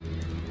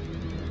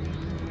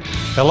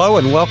Hello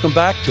and welcome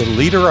back to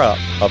Leader Up,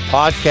 a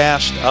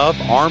podcast of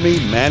Army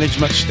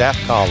Management Staff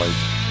College.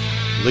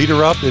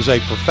 Leader Up is a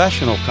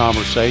professional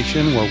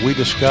conversation where we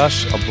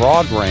discuss a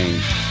broad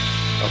range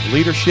of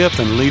leadership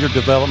and leader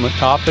development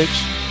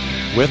topics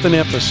with an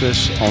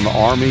emphasis on the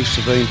Army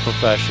civilian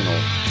professional.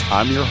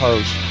 I'm your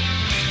host,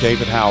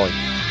 David Howie.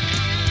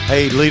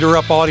 Hey, Leader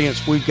Up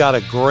audience, we've got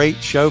a great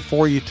show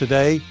for you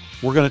today.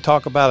 We're going to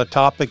talk about a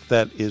topic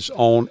that is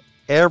on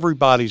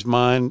everybody's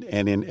mind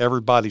and in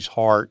everybody's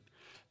heart.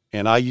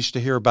 And I used to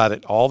hear about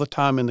it all the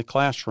time in the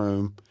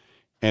classroom,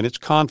 and it's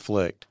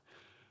conflict.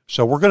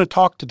 So we're going to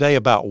talk today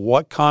about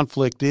what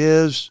conflict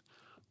is,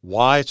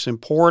 why it's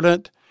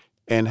important,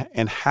 and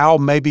how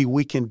maybe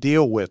we can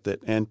deal with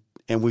it. And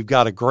we've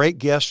got a great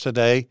guest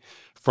today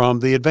from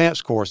the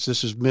advanced course.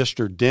 This is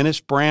Mr.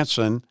 Dennis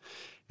Branson,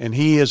 and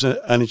he is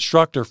an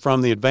instructor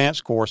from the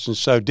advanced course. And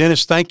so,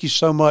 Dennis, thank you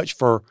so much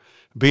for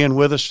being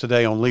with us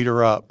today on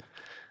Leader Up.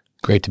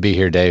 Great to be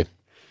here, Dave.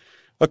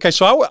 Okay,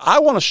 so I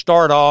want to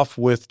start off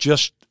with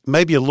just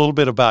maybe a little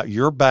bit about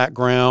your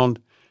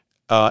background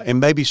and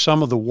maybe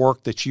some of the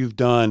work that you've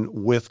done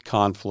with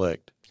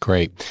conflict.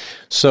 Great.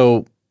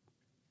 So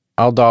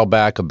I'll dial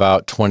back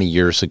about 20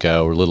 years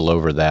ago, or a little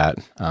over that.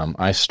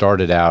 I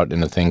started out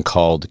in a thing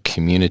called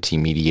community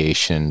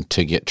mediation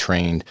to get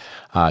trained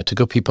to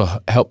go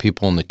help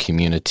people in the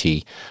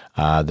community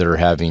that are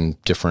having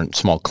different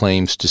small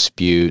claims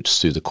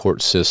disputes through the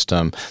court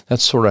system.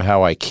 That's sort of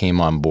how I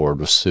came on board,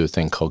 was through a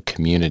thing called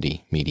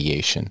community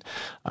mediation.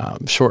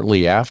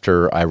 Shortly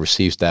after I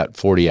received that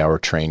 40-hour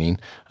training,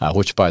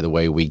 which, by the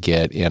way, we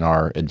get in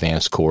our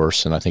advanced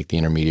course, and I think the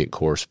intermediate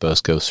course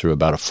both goes through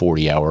about a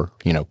 40-hour,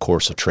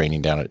 course of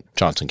training down at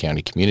Johnson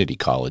County Community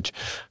College,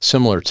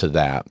 similar to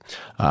that.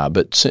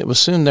 But it was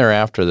soon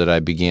thereafter that I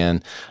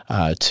began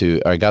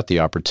I got the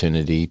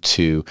opportunity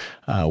to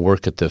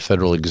work at the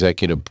Federal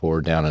Executive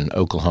Board down in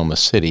Oklahoma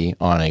City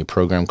on a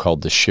program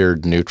called the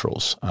Shared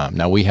Neutrals.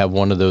 Now, we have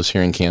one of those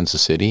here in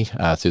Kansas City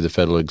through the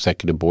Federal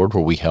Executive Board,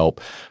 where we help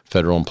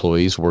federal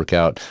employees work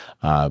out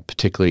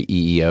particularly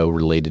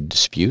EEO-related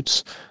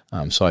disputes.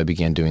 So I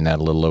began doing that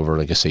a little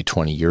over,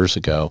 20 years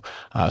ago.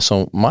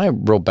 So my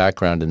real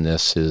background in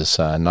this is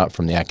not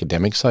from the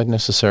academic side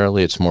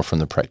necessarily. It's more from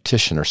the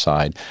practitioner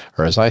side,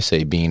 or as I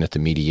say, being at the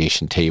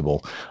mediation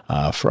table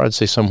for, I'd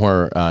say,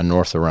 somewhere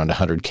north around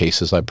 100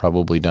 cases I've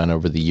probably done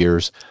over the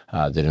years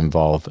that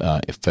involve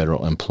a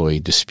federal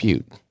employee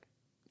dispute.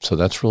 So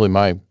that's really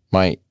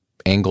my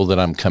angle that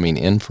I'm coming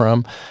in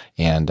from,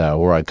 and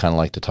where I'd kind of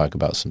like to talk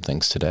about some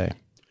things today.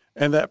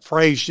 And that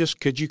phrase,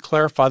 just could you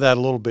clarify that a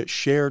little bit?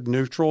 Shared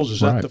neutrals, is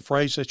that the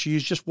phrase that you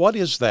use? Just what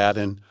is that,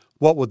 and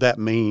what would that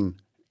mean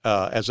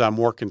as I'm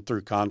working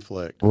through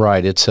conflict?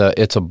 Right. It's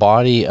a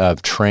body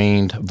of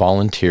trained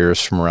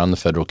volunteers from around the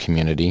federal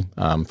community,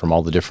 from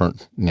all the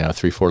different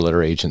 3-4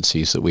 letter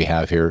agencies that we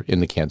have here in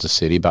the Kansas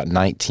City. About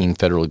 19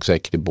 federal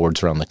executive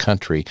boards around the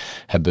country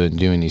have been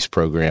doing these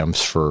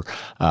programs for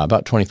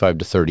about 25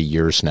 to 30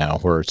 years now,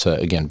 where it's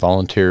again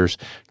volunteers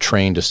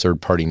trained as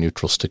third-party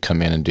neutrals to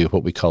come in and do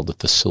what we call the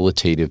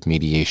facilitative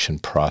mediation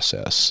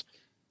process.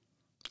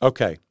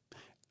 Okay,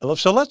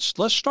 so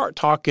let's start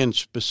talking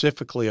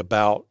specifically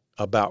about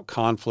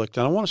conflict.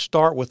 And I want to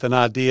start with an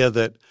idea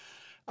that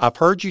I've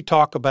heard you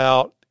talk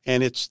about,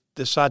 and it's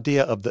this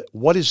idea of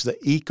what is the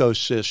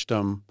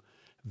ecosystem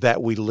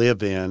that we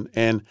live in.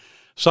 And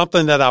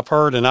something that I've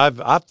heard, and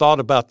I've thought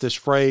about this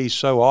phrase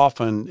so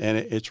often, and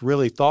it's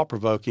really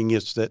thought-provoking,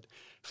 is that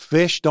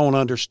fish don't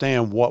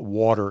understand what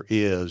water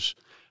is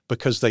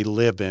because they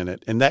live in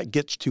it. And that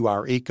gets to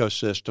our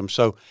ecosystem.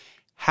 So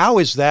how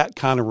is that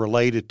kind of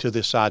related to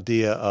this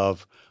idea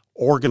of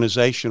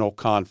organizational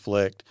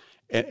conflict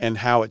and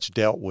how it's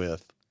dealt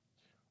with?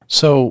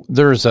 So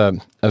there's a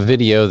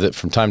video that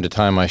from time to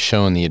time I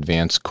show in the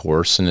advanced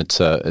course, and it's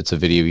a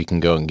video you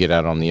can go and get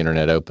out on the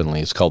internet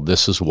openly. It's called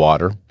This Is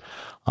Water.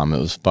 It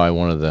was by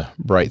one of the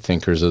bright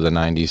thinkers of the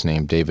 90s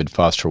named David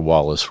Foster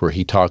Wallace, where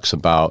he talks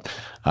about,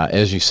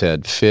 as you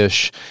said,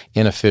 fish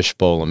in a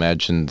fishbowl.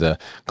 Imagine the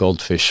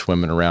goldfish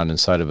swimming around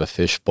inside of a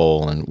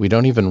fishbowl, and we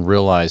don't even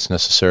realize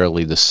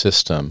necessarily the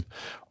system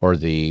or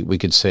we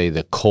could say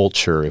the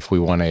culture, if we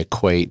want to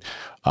equate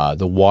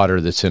the water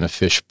that's in a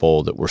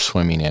fishbowl that we're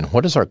swimming in.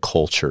 What is our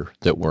culture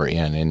that we're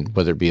in? And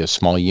whether it be a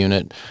small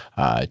unit,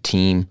 a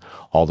team,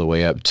 all the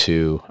way up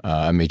to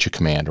a major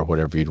command, or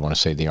whatever you'd want to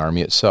say, the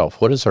Army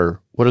itself. What is our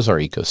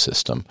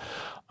ecosystem?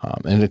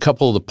 And a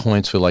couple of the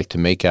points we like to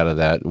make out of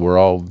that, we're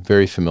all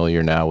very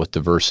familiar now with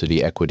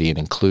diversity, equity, and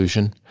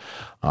inclusion.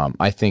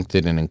 I think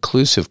that an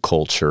inclusive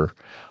culture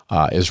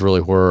is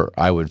really where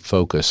I would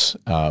focus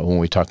when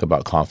we talk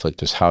about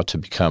conflict, is how to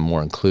become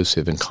more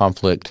inclusive in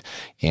conflict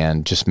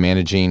and just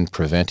managing,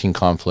 preventing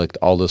conflict,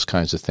 all those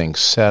kinds of things.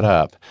 Set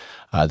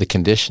the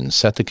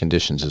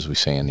conditions, as we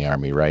say in the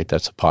Army, right?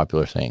 That's a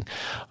popular thing.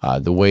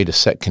 The way to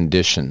set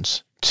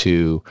conditions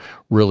to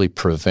really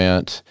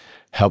prevent,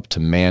 help to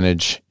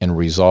manage, and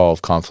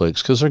resolve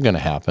conflicts, because they're going to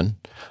happen.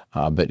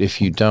 But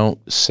if you don't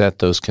set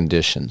those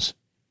conditions,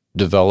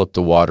 develop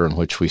the water in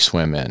which we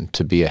swim in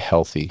to be a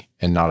healthy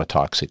and not a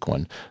toxic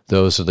one.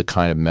 Those are the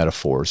kind of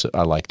metaphors that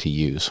I like to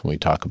use when we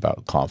talk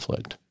about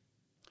conflict.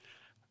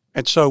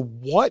 And so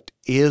what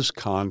is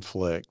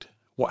conflict?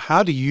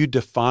 How do you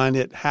define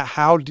it?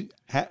 How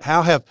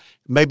have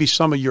maybe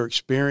some of your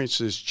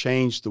experiences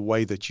changed the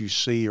way that you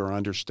see or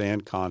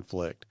understand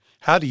conflict?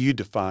 How do you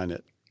define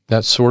it?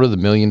 That's sort of the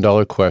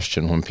million-dollar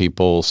question when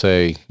people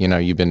say,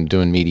 you've been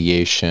doing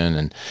mediation,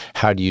 and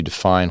how do you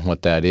define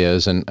what that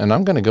is? And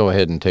I'm going to go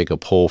ahead and take a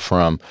poll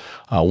from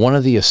one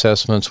of the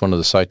assessments, one of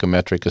the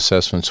psychometric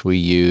assessments we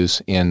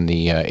use in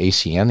the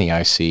AC and the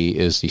IC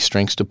is the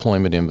Strengths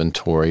Deployment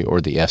Inventory,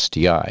 or the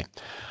SDI.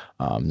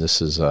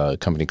 This is a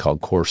company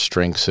called Core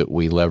Strengths that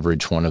we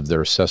leverage one of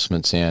their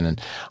assessments in, and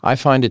I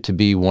find it to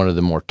be one of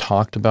the more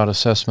talked about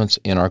assessments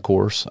in our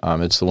course.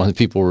 It's the one that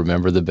people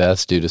remember the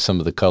best due to some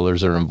of the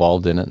colors that are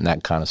involved in it and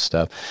that kind of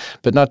stuff.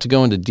 But not to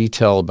go into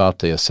detail about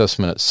the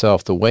assessment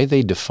itself, the way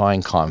they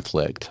define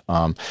conflict,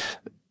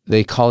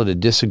 they call it a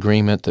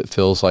disagreement that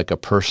feels like a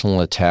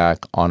personal attack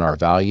on our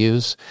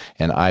values,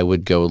 and I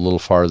would go a little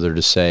farther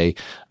to say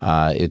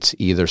it's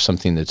either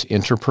something that's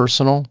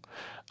interpersonal,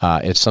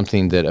 it's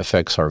something that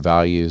affects our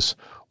values,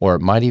 or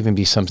it might even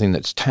be something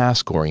that's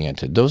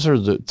task-oriented. Those are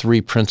the three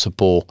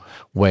principal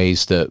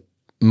ways that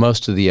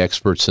most of the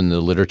experts in the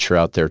literature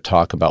out there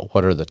talk about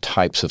what are the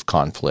types of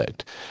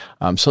conflict.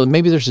 So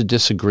maybe there's a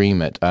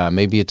disagreement.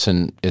 Maybe it's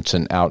an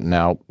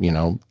out-and-out,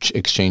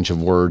 exchange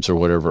of words or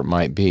whatever it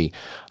might be.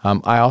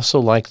 I also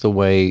like the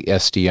way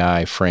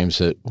SDI frames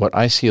it. What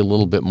I see a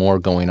little bit more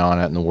going on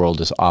out in the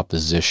world is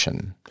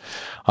opposition.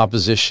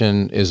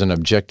 Opposition is an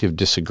objective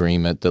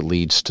disagreement that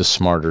leads to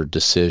smarter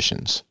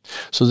decisions.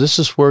 So this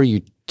is where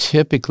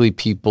typically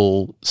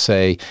people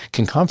say,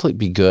 can conflict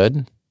be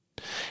good?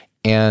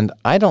 And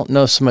I don't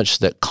know so much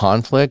that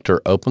conflict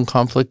or open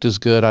conflict is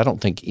good. I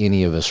don't think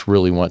any of us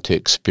really want to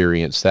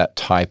experience that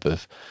type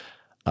of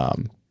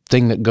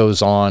thing that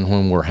goes on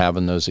when we're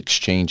having those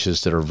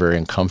exchanges that are very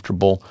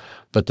uncomfortable.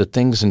 But the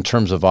things in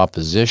terms of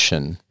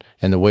opposition,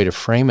 and the way to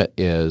frame it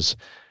is,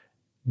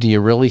 do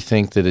you really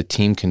think that a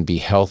team can be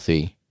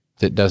healthy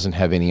that doesn't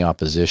have any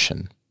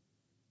opposition?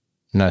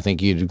 And I think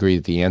you'd agree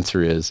that the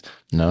answer is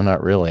no,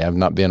 not really. I've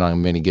not been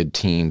on many good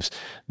teams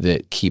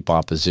that keep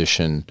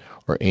opposition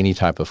or any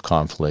type of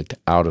conflict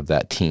out of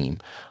that team.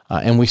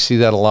 And we see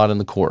that a lot in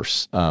the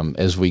course.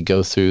 As we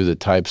go through the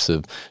types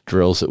of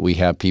drills that we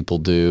have people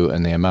do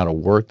and the amount of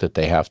work that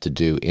they have to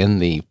do in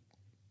the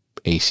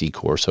AC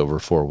course over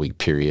a 4-week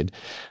period,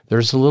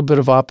 there's a little bit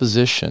of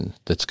opposition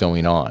that's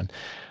going on.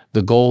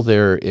 The goal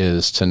there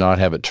is to not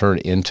have it turn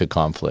into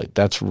conflict.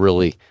 That's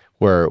really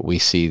where we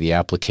see the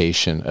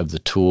application of the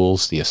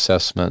tools, the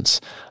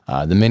assessments,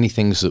 the many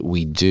things that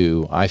we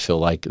do, I feel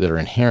like, that are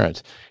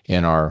inherent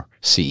in our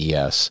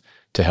CES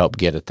to help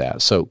get at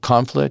that. So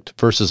conflict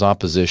versus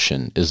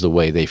opposition is the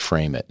way they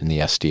frame it in the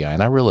SDI,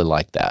 and I really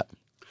like that.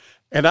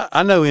 And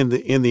I know in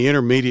the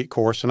intermediate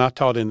course, and I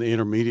taught in the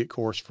intermediate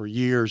course for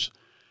years,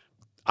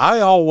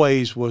 I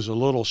always was a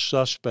little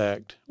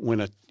suspect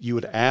when you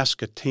would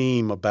ask a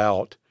team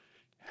about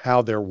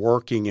how they're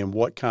working and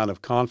what kind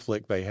of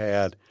conflict they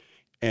had,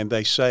 and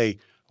they say,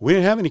 we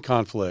didn't have any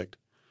conflict.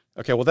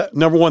 Okay, well, that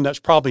number one, that's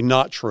probably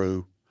not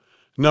true.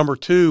 Number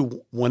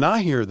two, when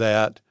I hear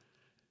that,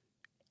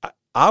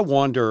 I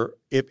wonder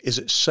is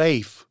it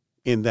safe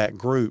in that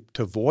group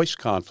to voice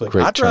conflict?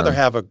 I'd rather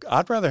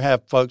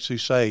have folks who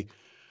say,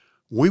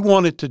 we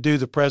wanted to do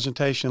the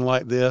presentation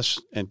like this,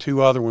 and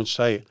two other ones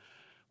say,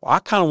 well, I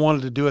kind of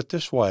wanted to do it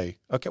this way.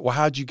 Okay, well,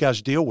 how'd you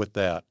guys deal with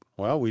that?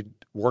 Well, we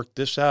worked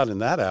this out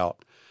and that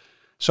out.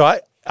 So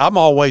I'm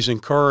always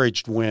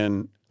encouraged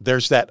when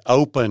there's that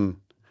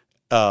open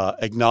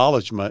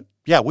acknowledgement.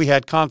 Yeah, we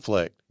had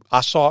conflict.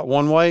 I saw it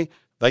one way.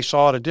 They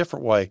saw it a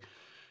different way.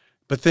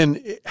 But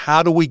then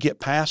how do we get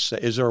past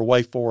that? Is there a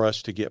way for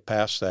us to get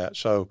past that?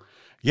 So,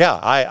 yeah,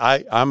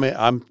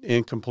 I'm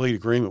in complete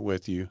agreement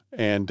with you.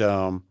 And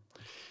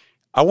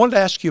I wanted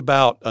to ask you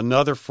about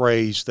another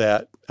phrase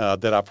that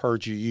I've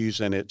heard you use,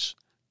 and it's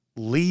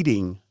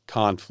leading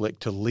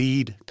conflict, to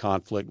lead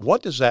conflict.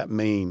 What does that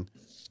mean?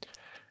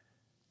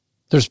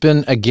 There's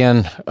been,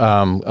 again,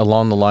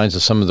 along the lines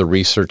of some of the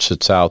research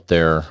that's out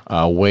there,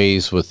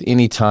 ways with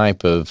any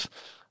type of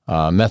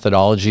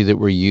methodology that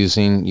we're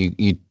using,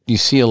 you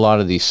see a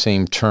lot of these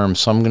same terms.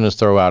 So I'm going to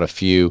throw out a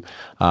few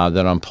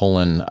that I'm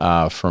pulling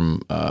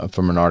from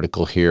an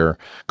article here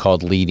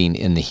called Leading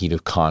in the Heat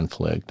of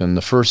Conflict. And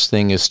the first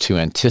thing is to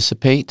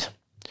anticipate,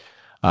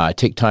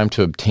 take time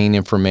to obtain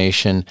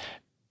information,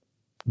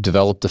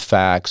 develop the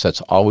facts. That's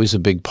always a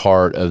big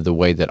part of the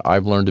way that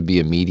I've learned to be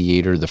a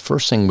mediator. The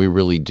first thing we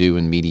really do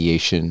in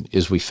mediation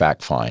is we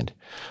fact find.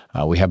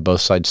 We have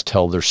both sides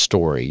tell their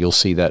story. You'll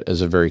see that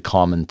as a very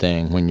common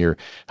thing when you're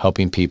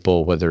helping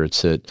people, whether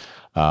it's at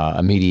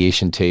a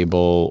mediation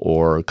table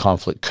or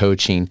conflict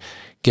coaching.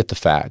 Get the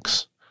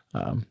facts.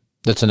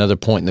 That's another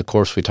point in the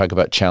course. We talk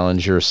about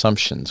challenge your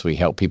assumptions. We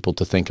help people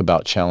to think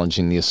about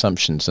challenging the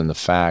assumptions and the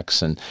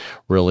facts and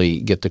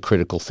really get the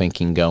critical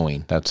thinking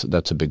going. That's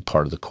a big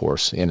part of the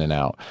course, in and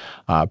out.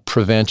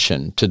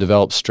 Prevention, to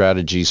develop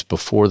strategies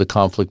before the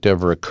conflict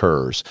ever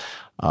occurs.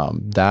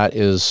 That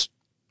is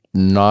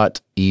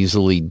not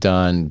easily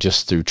done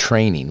just through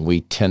training.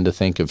 We tend to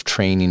think of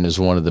training as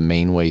one of the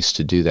main ways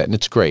to do that. And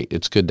it's great.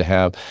 It's good to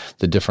have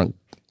the different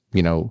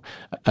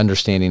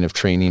understanding of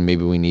training.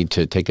 Maybe we need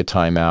to take a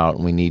time out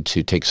and we need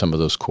to take some of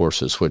those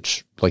courses,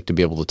 which I'd like to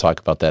be able to talk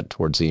about that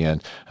towards the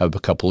end. I have a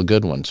couple of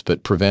good ones,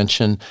 but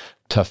prevention,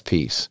 tough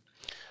piece.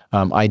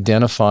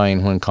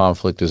 Identifying when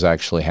conflict is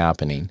actually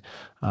happening.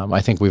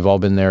 I think we've all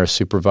been there as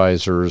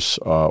supervisors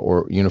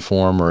or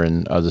uniform or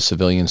in the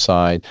civilian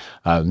side,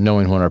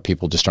 knowing when our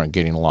people just aren't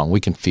getting along. We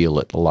can feel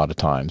it a lot of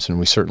times, and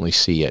we certainly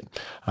see it.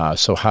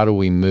 So how do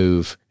we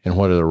move, and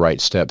what are the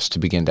right steps to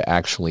begin to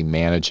actually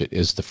manage it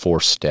is the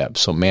fourth step.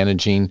 So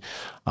managing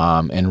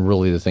and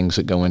really the things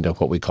that go into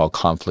what we call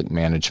conflict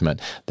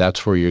management,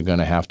 that's where you're going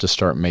to have to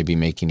start maybe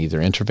making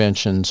either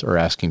interventions or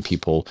asking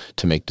people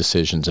to make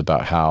decisions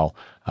about how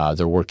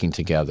they're working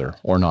together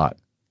or not.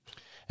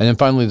 And then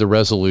finally, the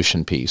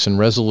resolution piece. And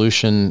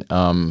resolution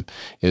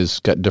is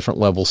got different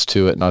levels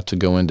to it, not to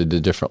go into the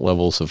different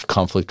levels of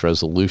conflict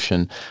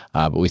resolution,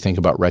 but we think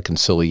about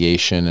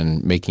reconciliation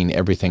and making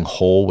everything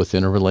whole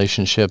within a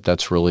relationship.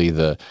 That's really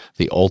the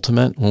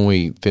ultimate when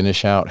we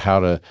finish out how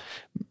to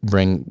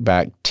bring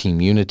back team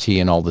unity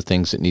and all the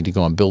things that need to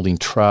go on, building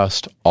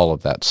trust, all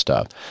of that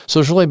stuff. So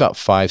there's really about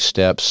 5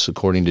 steps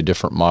according to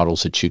different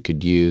models that you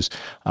could use.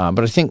 But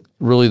I think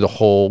really the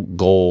whole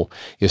goal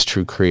is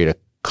to create a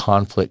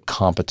conflict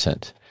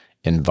competent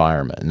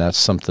environment. And that's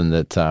something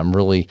that I'm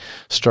really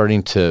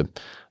starting to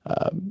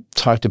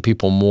talk to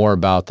people more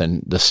about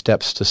than the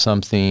steps to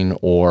something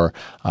or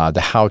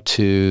the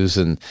how-tos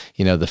and,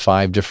 the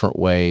 5 different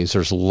ways.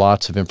 There's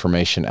lots of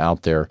information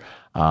out there.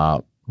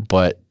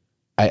 But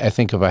I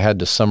think if I had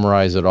to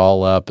summarize it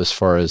all up as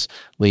far as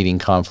leading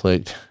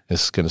conflict,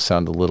 this is going to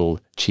sound a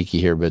little cheeky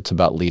here, but it's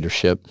about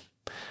leadership.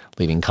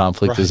 Leading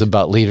conflict is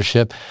about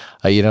leadership,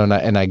 and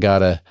I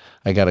got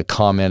a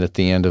comment at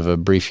the end of a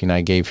briefing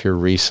I gave here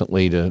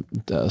recently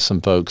to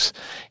some folks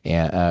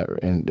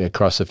and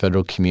across the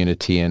federal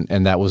community,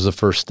 and that was the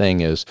first thing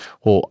is,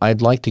 well,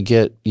 I'd like to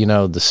get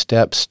the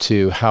steps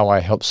to how I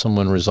help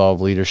someone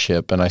resolve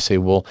leadership, and I say,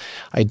 well,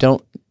 I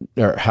don't,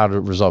 or how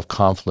to resolve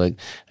conflict.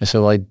 I say,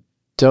 well, I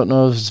don't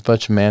know if it's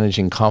much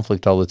managing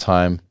conflict all the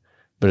time,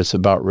 but it's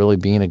about really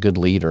being a good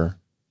leader.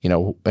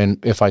 And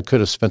if I could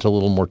have spent a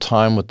little more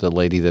time with the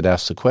lady that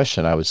asked the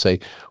question, I would say,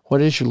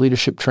 what is your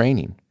leadership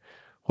training?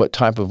 What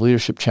type of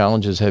leadership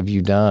challenges have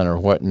you done, or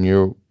what in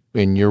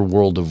your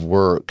world of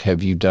work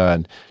have you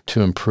done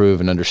to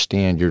improve and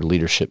understand your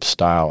leadership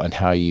style and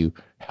how you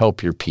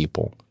help your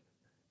people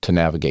to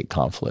navigate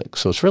conflict?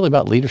 So it's really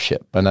about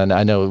leadership. And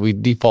I know we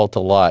default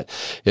a lot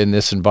in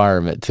this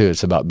environment too.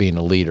 It's about being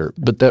a leader,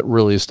 but that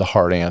really is the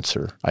hard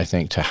answer, I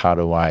think, to how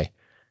do I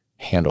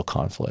handle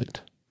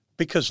conflict?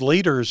 Because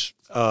leaders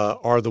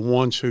are the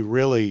ones who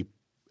really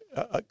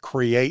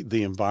create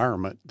the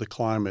environment, the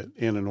climate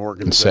in an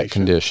organization. And set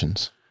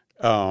conditions.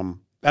 And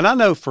I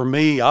know for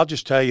me, I'll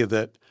just tell you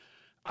that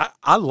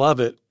I love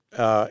it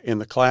in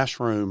the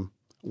classroom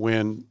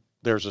when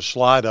there's a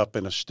slide up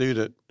and a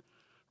student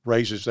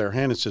raises their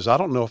hand and says, I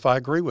don't know if I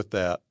agree with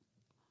that.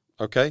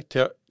 Okay,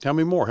 tell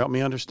me more. Help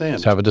me understand.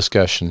 Let's have a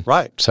discussion.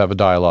 Right. Let's have a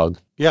dialogue.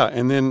 Yeah,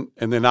 and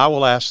then I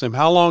will ask them,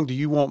 how long do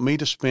you want me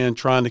to spend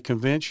trying to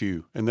convince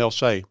you? And they'll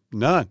say,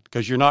 none,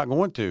 because you're not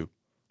going to.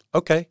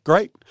 Okay,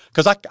 great.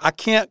 Because I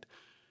can't,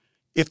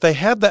 if they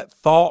have that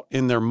thought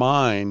in their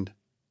mind,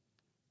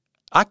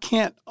 I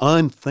can't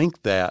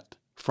unthink that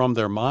from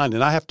their mind,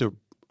 and I have to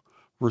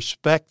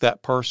respect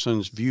that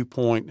person's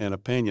viewpoint and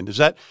opinion.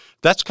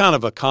 That's kind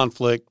of a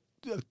conflict,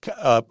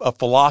 a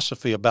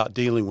philosophy about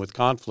dealing with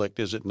conflict,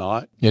 is it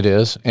not? It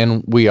is,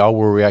 and we all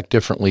will react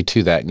differently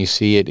to that. And you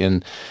see it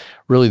in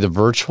really the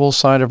virtual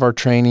side of our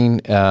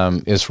training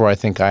is where I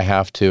think I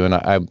have to, and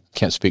I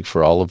can't speak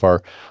for all of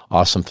our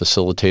awesome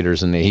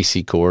facilitators in the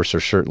AC course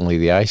or certainly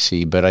the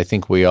IC, but I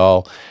think we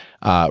all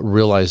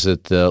realize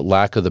that the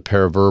lack of the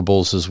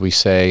paraverbals, as we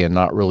say, and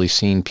not really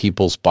seeing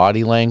people's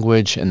body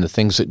language and the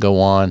things that go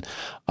on.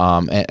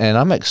 And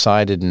I'm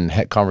excited and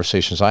had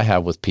conversations I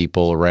have with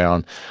people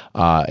around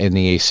in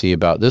the AC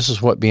about this is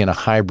what being a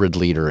hybrid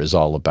leader is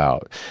all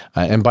about.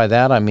 And by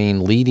that, I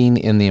mean leading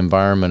in the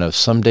environment of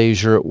some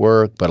days you're at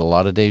work, but a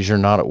lot of days you're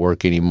not at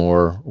work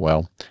anymore.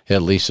 Well,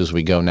 at least as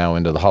we go now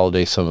into the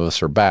holidays, some of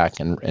us are back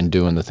and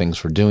doing the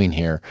things we're doing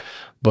here.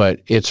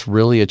 But it's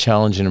really a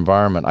challenging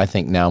environment, I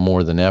think now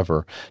more than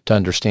ever, to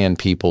understand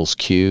people's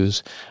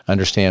cues,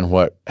 understand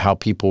how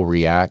people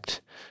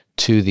react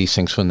to these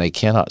things when they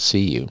cannot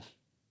see you.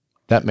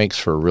 That makes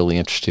for a really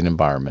interesting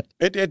environment.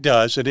 It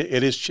does. It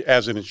is,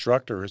 as an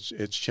instructor,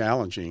 it's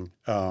challenging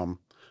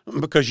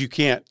because you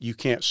can't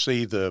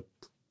see the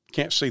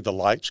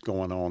lights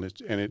going on,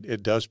 and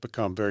it does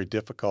become very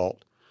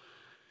difficult.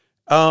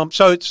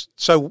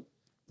 So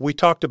we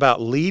talked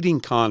about leading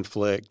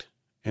conflict,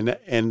 and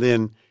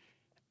then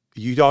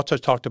you also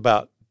talked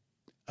about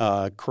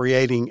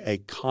creating a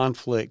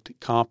conflict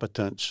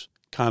competence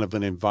kind of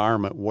an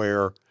environment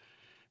where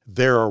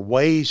there are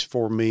ways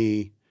for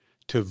me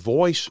to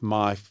voice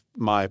my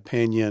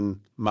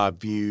opinion, my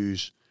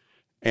views,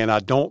 and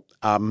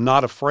I'm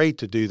not afraid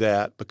to do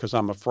that because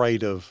I'm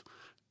afraid of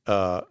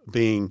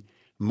being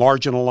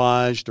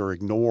marginalized or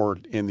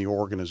ignored in the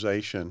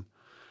organization.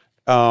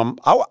 I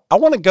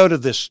want to go to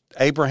this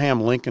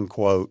Abraham Lincoln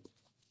quote.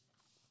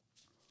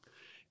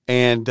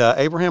 And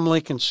Abraham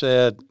Lincoln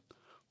said,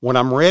 "When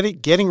I'm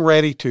getting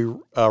ready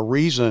to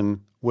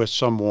reason with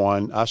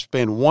someone, I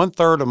spend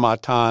 1/3 of my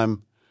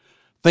time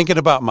thinking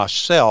about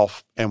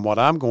myself and what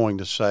I'm going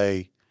to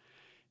say,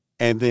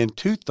 and then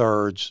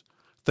 2/3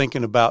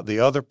 thinking about the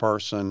other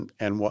person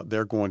and what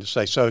they're going to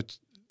say." So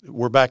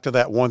we're back to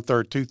that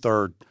 1/3,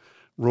 2/3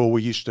 rule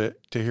we used to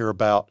hear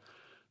about.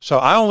 So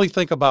I only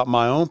think about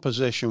my own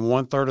position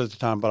 1/3 of the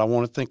time, but I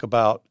want to think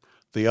about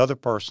the other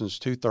person's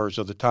 2/3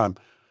 of the time.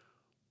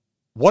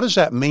 What does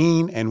that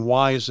mean, and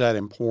why is that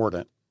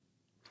important?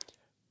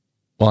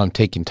 Well, I'm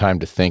taking time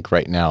to think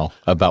right now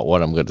about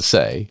what I'm going to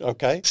say.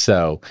 Okay.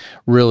 So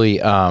really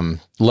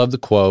love the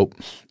quote,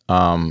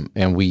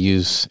 and we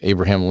use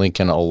Abraham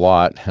Lincoln a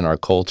lot in our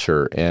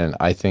culture. And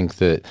I think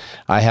that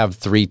I have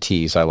 3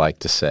 T's I like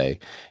to say.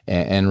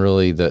 And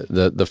really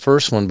the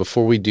first one,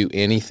 before we do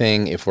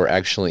anything, if we're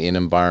actually in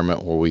an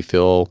environment where we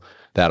feel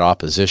that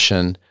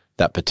opposition,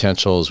 that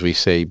potential, as we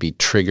say, be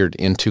triggered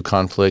into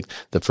conflict,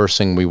 the first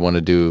thing we want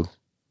to do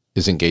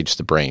is engage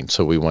the brain.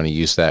 So we want to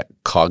use that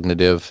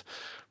cognitive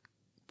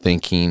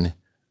thinking,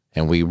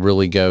 and we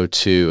really go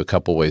to a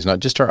couple ways, not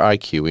just our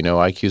IQ. We know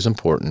IQ is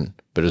important,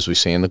 but as we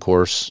say in the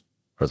course,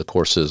 or the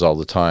courses all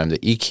the time, the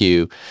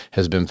EQ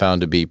has been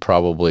found to be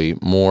probably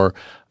more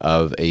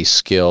of a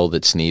skill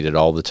that's needed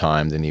all the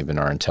time than even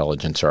our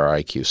intelligence or our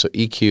IQ. So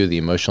EQ, the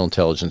emotional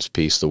intelligence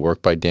piece, the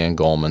work by Dan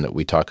Goleman that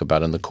we talk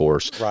about in the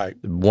course, right.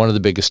 One of the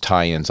biggest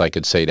tie-ins, I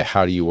could say, to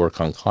how do you work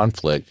on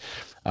conflict,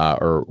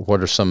 or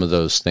what are some of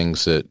those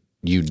things that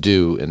you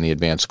do in the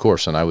advanced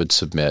course? And I would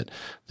submit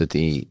that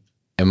the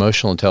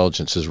emotional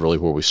intelligence is really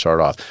where we start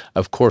off.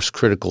 Of course,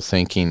 critical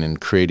thinking and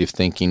creative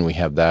thinking, we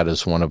have that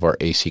as one of our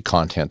AC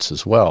contents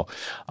as well.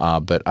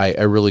 But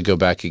I really go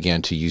back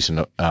again to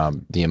using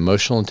the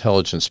emotional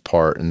intelligence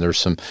part, and there's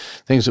some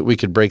things that we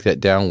could break that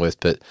down with,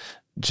 but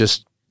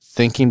just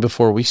thinking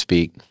before we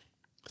speak,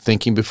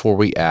 thinking before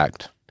we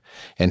act,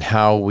 and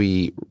how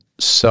we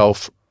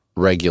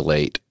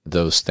self-regulate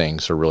those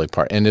things are really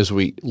part. And as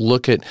we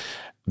look at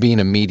being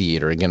a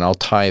mediator, again, I'll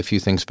tie a few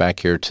things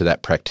back here to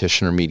that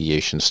practitioner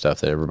mediation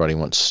stuff that everybody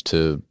wants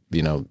to,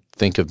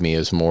 think of me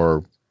as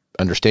more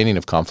understanding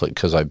of conflict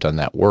because I've done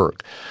that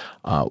work.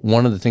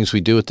 One of the things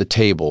we do at the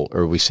table,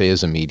 or we say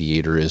as a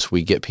mediator, is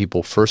we get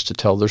people first to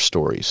tell their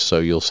stories. So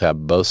you'll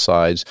have both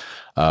sides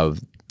of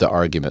the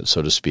argument,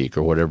 so to speak,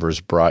 or whatever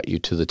has brought you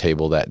to the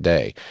table that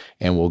day.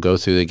 And we'll go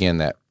through, again,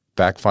 that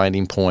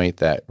fact-finding point,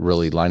 that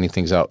really lining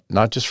things out,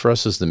 not just for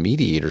us as the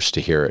mediators to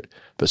hear it,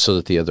 but so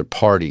that the other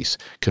parties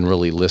can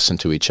really listen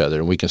to each other,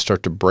 and we can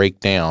start to break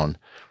down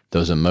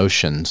those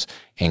emotions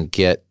and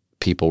get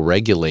people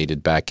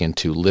regulated back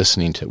into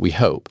listening to, we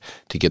hope,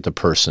 to get the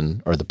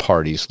person or the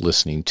parties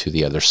listening to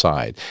the other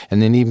side,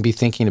 and then even be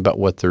thinking about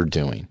what they're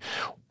doing.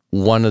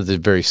 One of the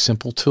very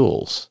simple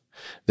tools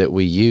that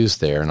we use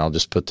there, and I'll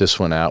just put this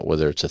one out,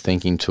 whether it's a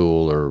thinking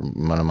tool or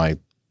one of my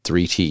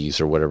 3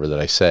 T's or whatever that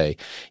I say,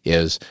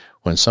 is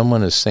when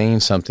someone is saying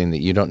something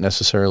that you don't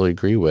necessarily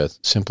agree with,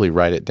 simply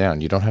write it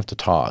down. You don't have to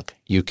talk.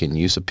 You can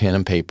use a pen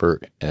and paper,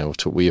 and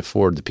what we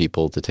afford the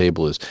people at the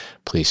table is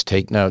please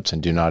take notes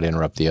and do not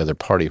interrupt the other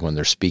party when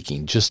they're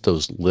speaking. Just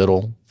those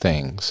little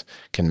things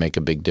can make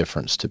a big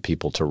difference to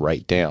people to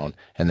write down,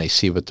 and they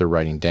see what they're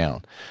writing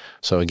down.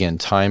 So again,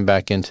 time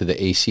back into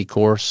the AC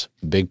course,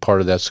 a big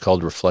part of that's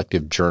called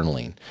reflective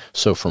journaling.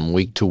 So from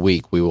week to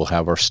week, we will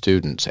have our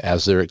students,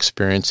 as they're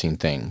experiencing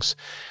things,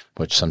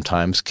 which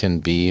sometimes can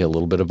be a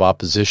little bit of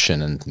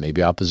opposition, and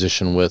maybe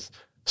opposition with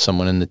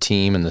someone in the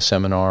team in the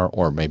seminar,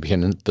 or maybe a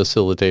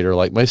facilitator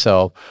like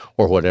myself,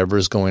 or whatever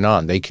is going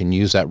on. They can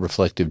use that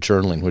reflective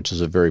journaling, which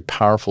is a very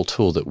powerful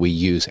tool that we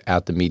use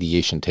at the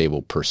mediation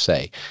table per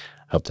se.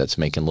 I hope that's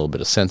making a little bit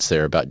of sense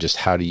there about just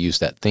how to use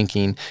that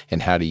thinking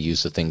and how to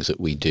use the things that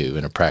we do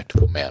in a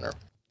practical manner.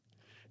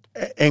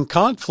 And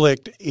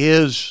conflict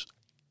is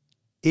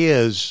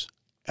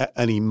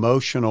an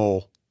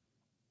emotional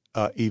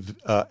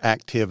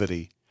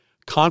activity.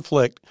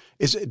 Conflict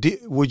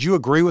would you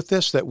agree with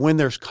this, that when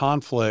there's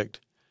conflict,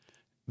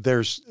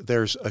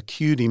 there's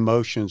acute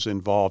emotions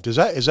involved? Is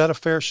that a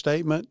fair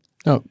statement?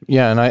 Oh,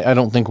 yeah, and I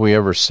don't think we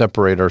ever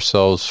separate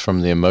ourselves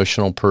from the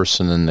emotional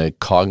person and the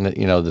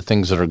the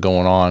things that are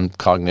going on.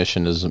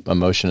 Cognition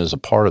emotion is a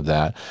part of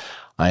that.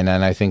 And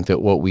I think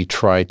that what we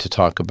try to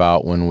talk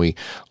about when we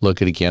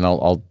look at, again,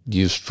 I'll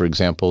use, for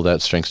example,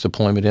 that strengths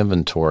deployment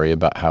inventory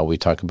about how we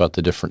talk about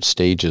the different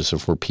stages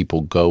of where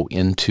people go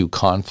into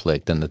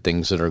conflict and the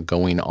things that are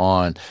going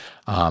on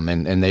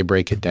And they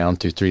break it down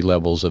through 3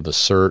 levels of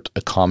assert,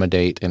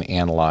 accommodate, and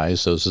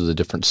analyze. Those are the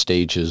different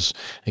stages.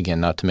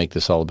 Again, not to make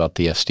this all about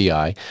the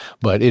SDI,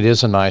 but it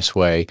is a nice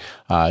way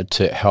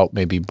to help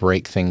maybe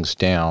break things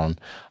down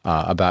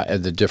about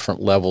the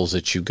different levels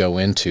that you go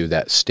into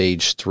that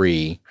stage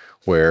 3,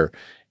 where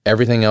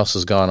everything else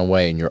has gone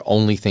away and you're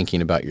only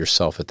thinking about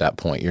yourself at that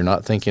point. You're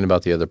not thinking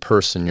about the other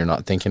person. You're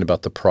not thinking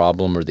about the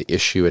problem or the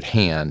issue at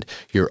hand.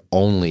 You're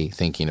only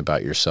thinking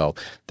about yourself.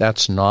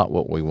 That's not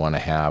what we want to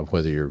have,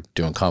 whether you're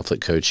doing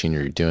conflict coaching or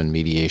you're doing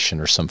mediation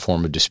or some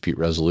form of dispute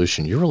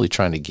resolution. You're really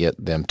trying to get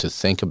them to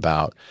think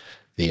about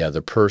the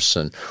other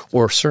person,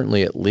 or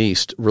certainly at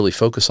least really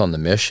focus on the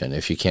mission.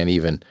 If you can't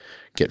even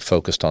get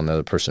focused on the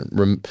other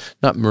person,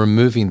 not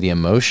removing the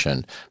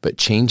emotion, but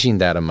changing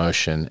that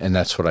emotion. And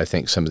that's what I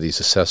think some of these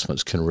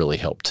assessments can really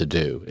help to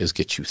do, is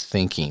get you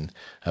thinking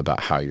about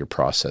how you're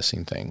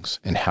processing things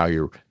and how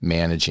you're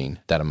managing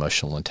that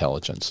emotional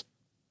intelligence.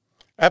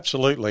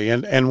 Absolutely.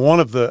 And one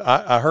of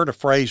I heard a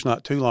phrase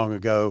not too long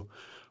ago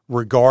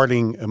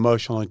regarding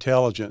emotional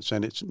intelligence,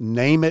 and it's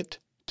name it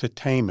to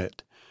tame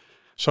it.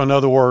 So in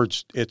other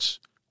words, it's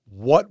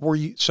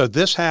so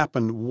this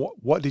happened,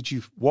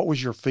 what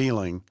was your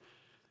feeling?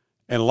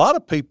 And a lot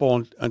of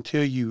people,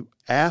 until you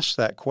ask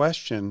that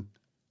question,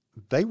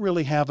 they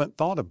really haven't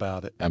thought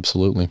about it.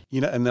 Absolutely.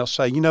 And they'll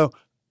say,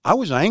 I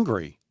was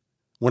angry.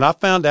 When I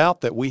found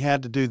out that we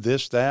had to do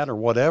this, that, or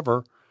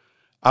whatever,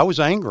 I was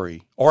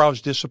angry, or I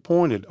was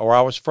disappointed, or I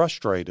was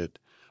frustrated,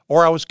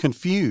 or I was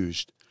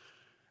confused.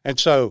 And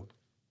so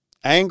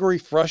angry,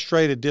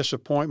 frustrated,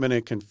 disappointment,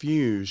 and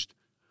confused,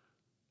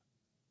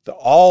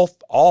 all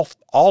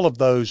of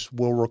those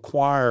will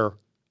require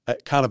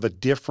kind of a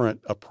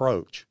different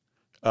approach.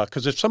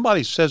 Because if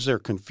somebody says they're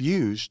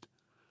confused,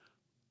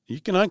 you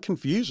can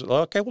unconfuse it.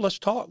 Okay, well, let's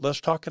talk. Let's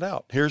talk it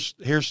out. Here's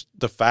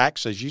the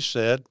facts, as you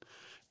said,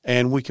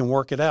 and we can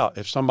work it out.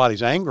 If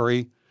somebody's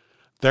angry,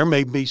 there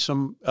may be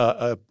some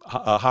a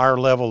higher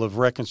level of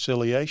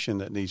reconciliation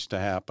that needs to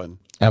happen.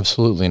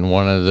 Absolutely. And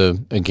one of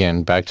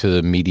again, back to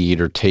the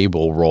mediator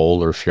table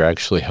role, or if you're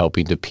actually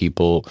helping to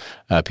people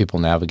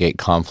navigate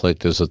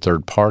conflict as a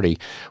third party,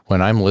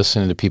 when I'm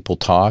listening to people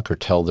talk or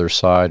tell their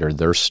side or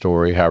their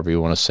story, however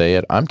you want to say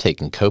it, I'm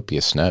taking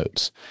copious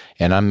notes,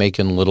 and I'm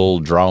making little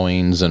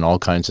drawings and all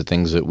kinds of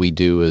things that we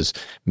do as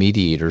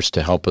mediators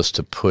to help us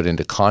to put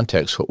into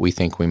context what we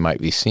think we might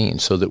be seeing,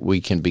 so that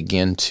we can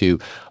begin to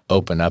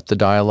open up the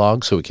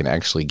dialogue, so we can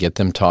actually get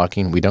them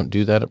talking. We don't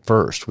do that at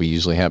first. We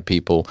usually have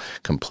people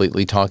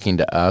completely talking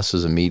to us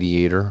as a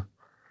mediator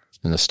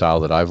in the style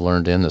that I've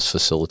learned in, this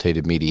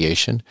facilitated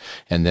mediation.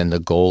 And then the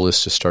goal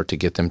is to start to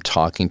get them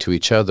talking to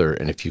each other.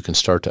 And if you can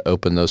start to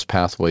open those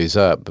pathways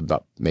up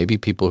about maybe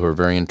people who are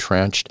very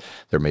entrenched,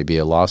 there may be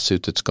a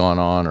lawsuit that's gone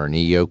on or an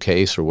EEO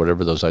case or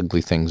whatever those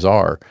ugly things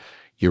are,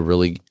 you're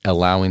really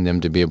allowing them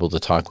to be able to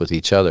talk with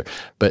each other.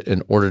 But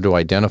in order to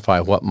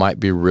identify what might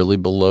be really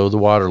below the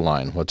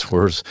waterline,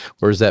 where's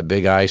that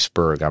big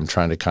iceberg I'm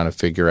trying to kind of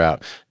figure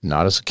out,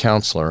 not as a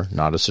counselor,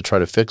 not as to try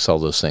to fix all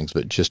those things,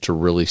 but just to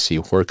really see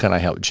where can I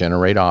help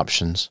generate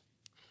options,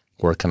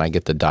 where can I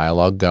get the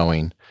dialogue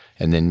going,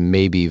 and then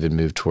maybe even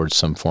move towards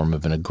some form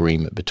of an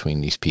agreement between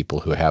these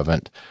people who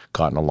haven't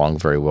gotten along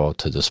very well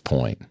to this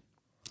point.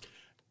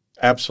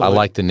 Absolutely. I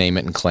like to name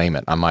it and claim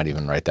it. I might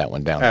even write that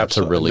one down. Absolutely. That's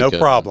a really no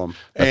good problem.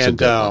 That's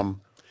and a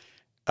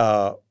good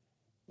one.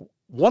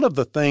 One of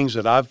the things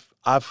that I've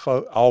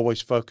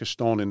always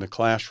focused on in the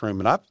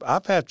classroom, and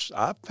I've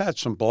had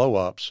some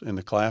blow-ups in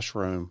the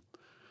classroom,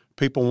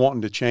 people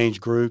wanting to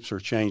change groups or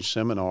change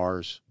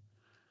seminars.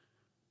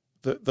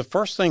 The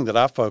first thing that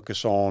I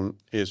focus on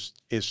is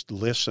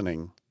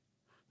listening.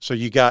 So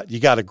you got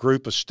a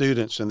group of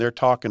students and they're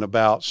talking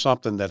about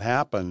something that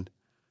happened.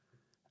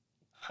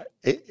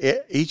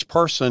 Each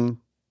person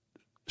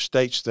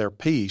states their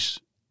piece,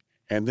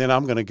 and then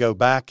I'm going to go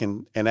back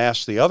and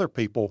ask the other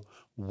people,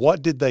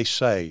 what did they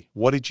say?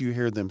 What did you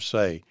hear them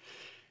say?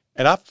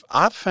 And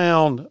I've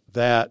found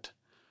that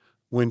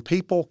when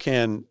people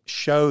can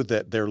show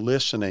that they're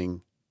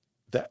listening,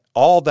 that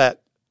all that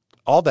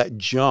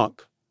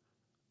junk,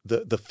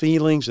 the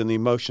feelings and the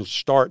emotions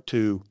start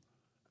to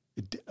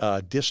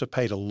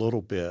dissipate a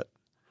little bit.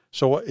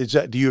 So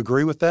do you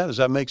agree with that? Does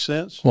that make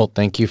sense? Well,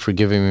 thank you for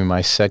giving me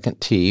my second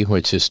T,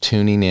 which is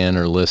tuning in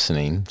or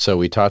listening. So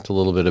we talked a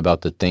little bit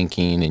about the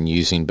thinking and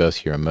using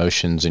both your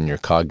emotions and your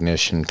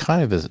cognition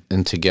kind of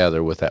in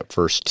together with that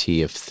first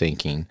T of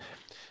thinking.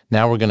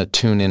 Now we're going to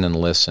tune in and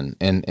listen.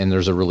 And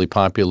there's a really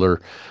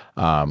popular,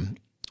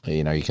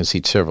 you can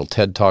see several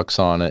TED Talks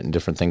on it and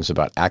different things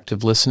about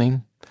active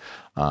listening.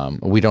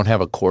 We don't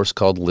have a course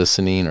called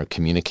listening or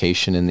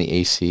communication in the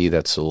AC.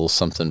 That's a little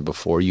something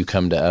before you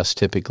come to us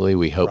typically.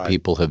 We hope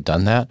people have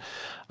done that.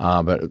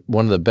 But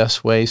one of the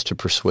best ways to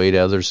persuade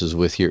others is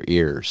with your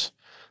ears.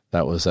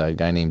 That was a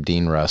guy named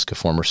Dean Rusk, a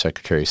former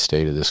Secretary of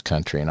State of this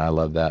country, and I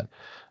love that.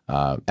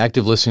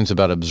 Active listening is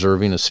about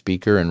observing a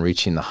speaker and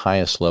reaching the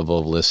highest level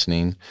of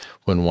listening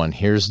when one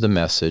hears the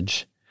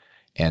message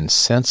and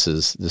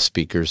senses the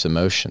speaker's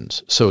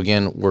emotions. So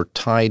again, we're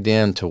tied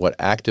in to what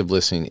active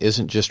listening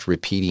isn't just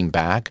repeating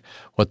back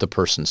what the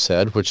person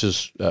said, which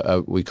is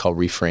we call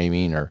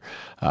reframing or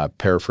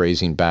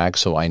paraphrasing back,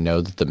 so I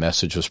know that the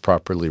message was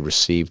properly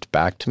received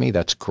back to me.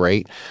 That's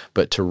great,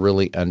 but to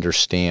really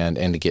understand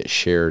and to get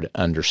shared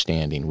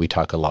understanding. We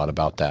talk a lot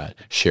about that,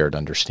 shared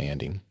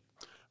understanding.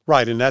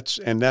 Right, and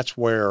that's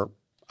where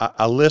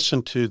I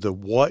listen to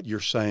what you're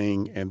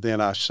saying, and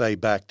then I say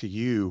back to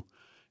you,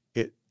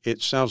 it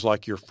sounds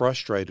like you're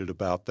frustrated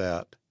about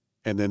that,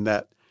 and then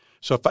that.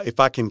 So if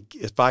I can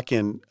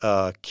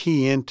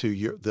key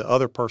into the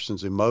other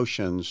person's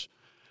emotions,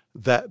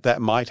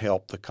 that might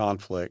help the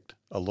conflict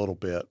a little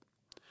bit.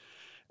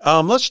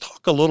 Let's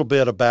talk a little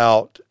bit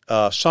about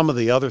some of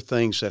the other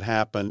things that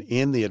happen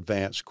in the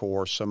advanced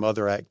course, some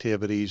other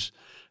activities,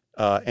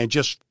 and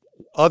just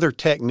other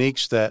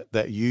techniques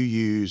that you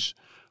use,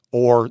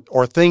 or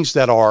things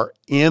that are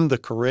in the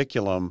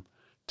curriculum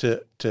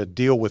to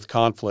deal with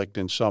conflict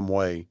in some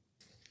way.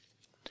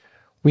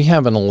 We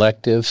have an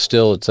elective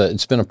still.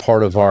 It's been a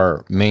part of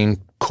our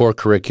main core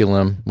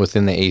curriculum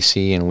within the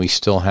AC, and we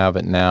still have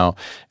it now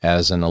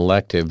as an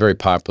elective. Very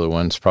popular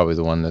one. It's probably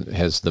the one that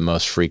has the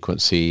most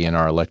frequency in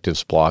our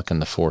electives block in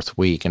the fourth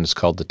week, and it's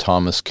called the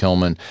Thomas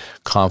Kilmann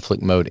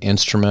Conflict Mode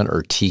Instrument,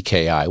 or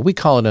TKI. We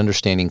call it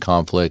Understanding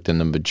Conflict, and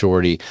the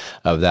majority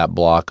of that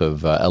block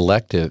of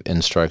elective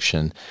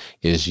instruction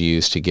is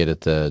used to get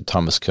at the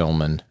Thomas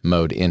Kilmann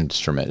Mode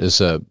Instrument.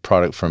 It's a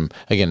product from,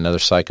 again, another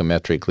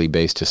psychometrically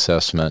based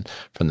assessment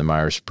from the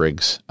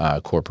Myers-Briggs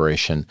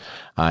Corporation,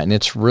 and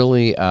it's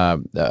really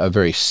a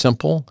very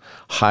simple,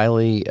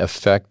 highly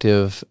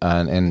effective,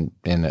 and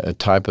a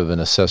type of an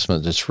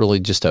assessment that's really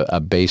just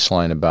a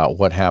baseline about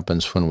what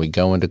happens when we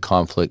go into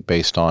conflict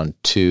based on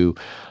two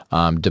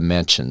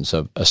dimensions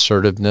of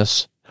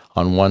assertiveness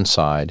on one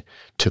side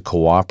to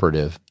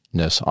cooperativeness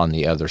on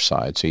the other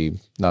side. So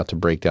not to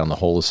break down the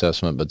whole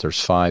assessment, but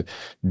there's 5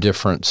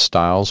 different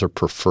styles or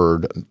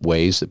preferred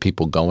ways that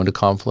people go into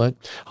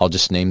conflict. I'll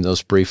just name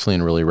those briefly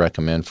and really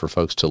recommend for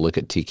folks to look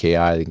at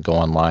TKI. They can go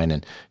online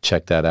and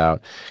check that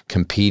out.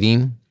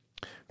 Competing,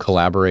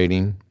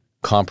 collaborating,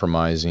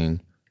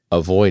 compromising,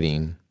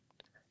 avoiding,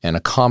 and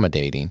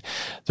accommodating.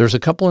 There's a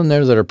couple in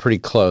there that are pretty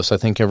close. I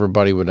think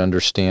everybody would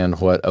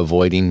understand what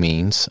avoiding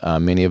means.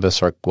 Many of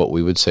us are what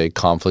we would say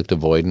conflict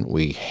avoidant.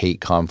 We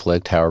hate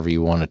conflict, however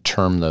you want to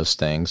term those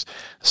things.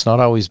 It's not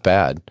always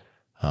bad.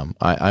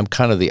 I'm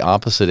kind of the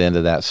opposite end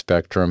of that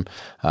spectrum.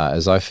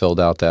 As I filled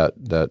out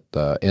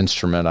that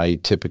instrument, I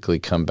typically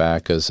come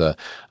back as a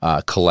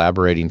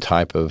collaborating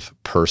type of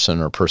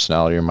person or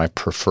personality, or my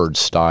preferred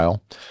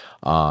style.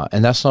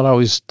 And that's not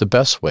always the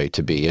best way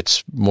to be.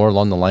 It's more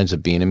along the lines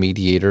of being a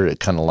mediator. It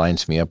kind of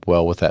lines me up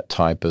well with that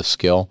type of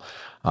skill.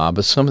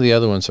 But some of the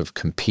other ones of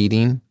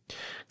competing,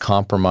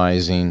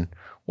 compromising,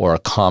 or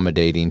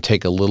accommodating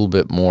take a little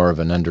bit more of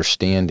an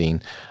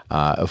understanding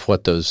of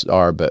what those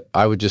are. But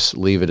I would just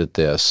leave it at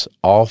this.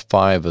 All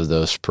 5 of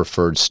those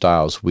preferred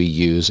styles we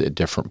use at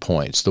different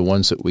points. The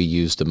ones that we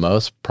use the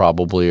most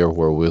probably, or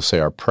where we'll say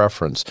our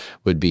preference,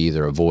 would be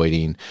either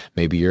avoiding,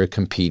 maybe you're a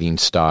competing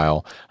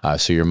style,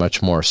 so you're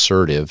much more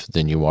assertive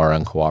than you are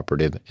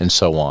uncooperative, and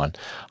so on.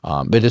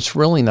 But it's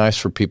really nice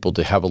for people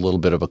to have a little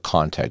bit of a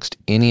context.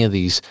 Any of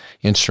these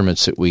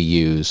instruments that we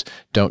use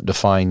don't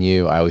define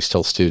you. I always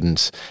tell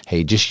students,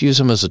 hey, just use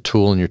them as a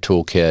tool in your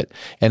toolkit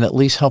and at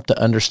least help to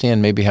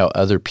understand maybe how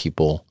other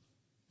people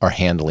are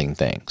handling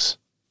things.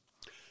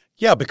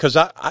 Yeah, because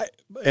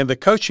and the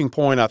coaching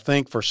point, I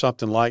think, for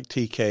something like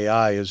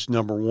TKI is,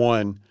 number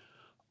one,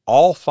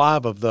 all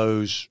 5 of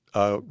those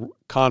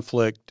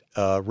conflict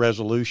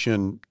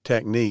resolution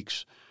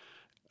techniques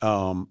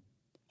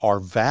are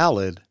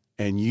valid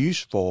and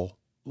useful,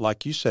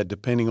 like you said,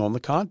 depending on the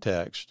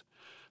context.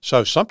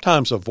 So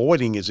sometimes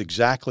avoiding is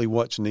exactly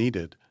what's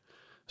needed.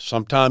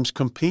 Sometimes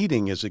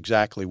competing is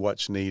exactly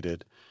what's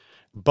needed.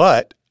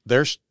 But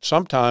there's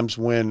sometimes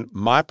when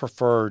my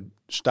preferred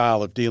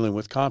style of dealing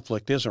with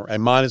conflict isn't,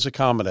 and mine is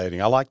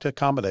accommodating. I like to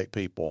accommodate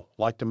people.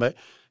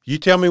 You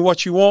tell me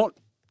what you want,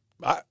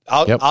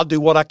 I'll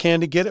do what I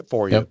can to get it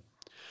for you.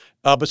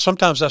 Yep. But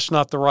sometimes that's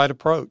not the right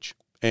approach.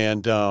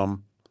 And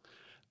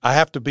I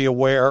have to be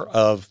aware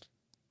of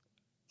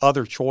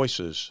other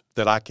choices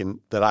that I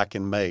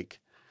can make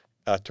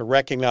to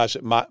recognize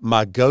that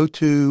my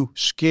go-to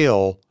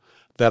skill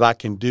that I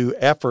can do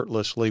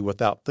effortlessly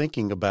without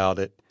thinking about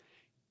it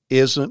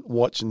isn't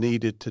what's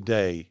needed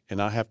today,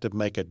 and I have to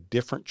make a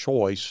different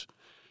choice.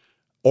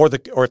 Or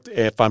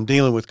if I'm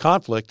dealing with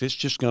conflict, it's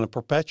just going to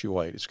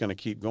perpetuate. It's going to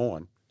keep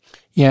going.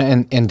 Yeah,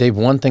 and Dave,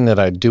 one thing that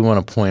I do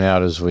want to point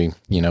out as we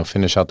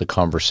finish out the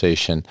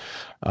conversation,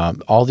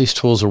 all these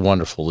tools are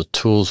wonderful. The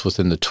tools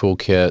within the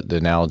toolkit, the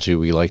analogy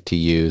we like to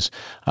use,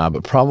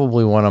 but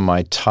probably one of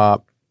my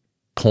top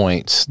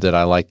points that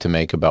I like to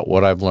make about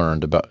what I've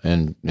learned about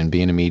in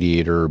being a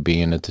mediator or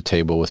being at the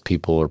table with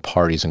people or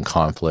parties in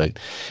conflict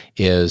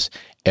is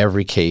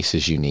every case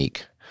is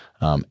unique.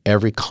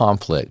 Every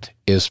conflict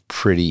is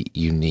pretty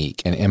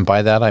unique. And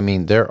by that, I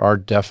mean there are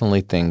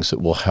definitely things that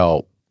will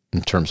help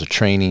in terms of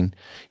training,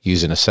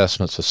 using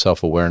assessments of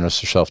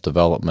self-awareness or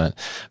self-development.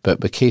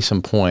 But case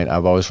in point,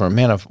 I've always wondered,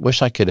 man, I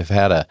wish I could have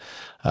had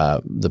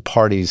the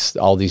parties,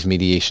 all these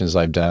mediations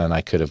I've done,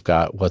 I could have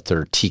got what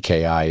their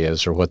TKI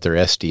is or what their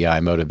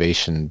SDI,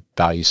 motivation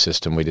value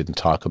system, we didn't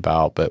talk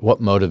about, but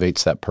what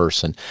motivates that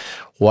person?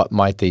 What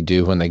might they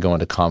do when they go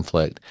into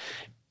conflict?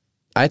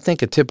 I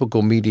think a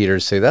typical mediator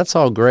would say, that's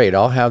all great.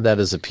 I'll have that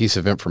as a piece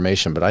of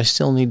information, but I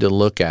still need to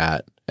look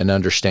at and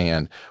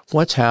understand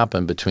what's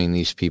happened between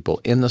these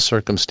people in the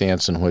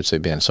circumstance in which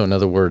they've been. So in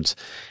other words,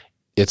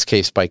 it's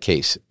case by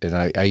case.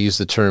 And I use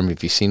the term,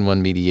 if you've seen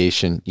one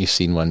mediation, you've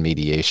seen one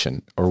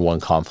mediation or one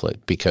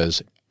conflict,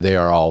 because they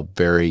are all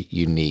very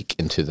unique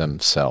into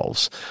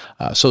themselves.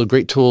 So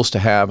great tools to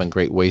have and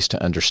great ways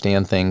to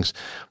understand things.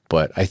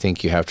 But I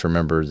think you have to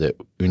remember that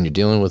when you're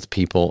dealing with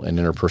people in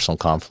interpersonal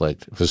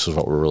conflict, this is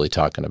what we're really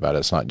talking about.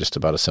 It's not just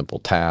about a simple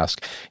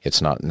task.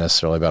 It's not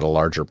necessarily about a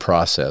larger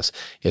process.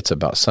 It's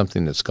about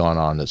something that's gone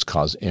on that's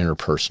caused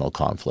interpersonal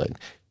conflict.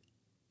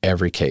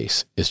 Every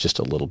case is just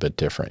a little bit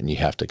different, and you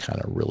have to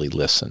kind of really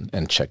listen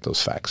and check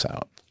those facts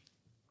out.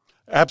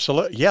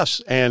 Absolutely.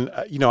 Yes. And,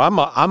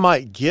 I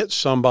might get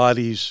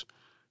somebody's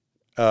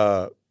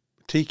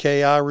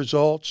TKI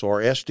results or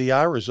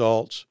SDI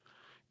results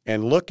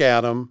and look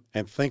at them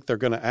and think they're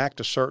going to act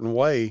a certain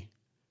way.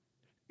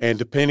 And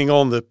depending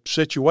on the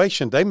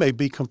situation, they may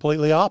be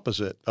completely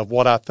opposite of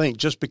what I think,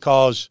 just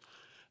because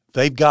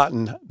they've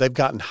gotten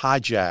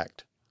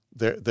hijacked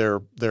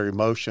their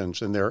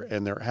emotions and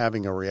they're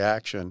having a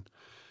reaction.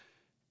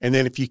 And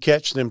then if you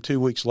catch them 2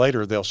 weeks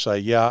later, they'll say,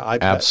 "Yeah,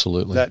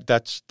 absolutely.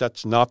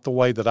 That's not the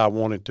way that I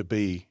wanted to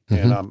be,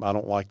 and I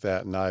don't like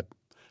that, and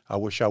I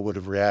wish I would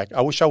have reacted.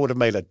 I wish I would have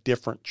made a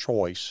different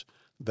choice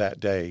that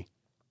day."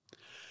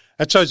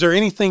 And so, is there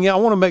anything? I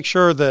want to make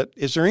sure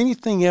is there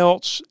anything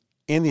else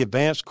in the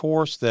advanced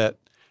course that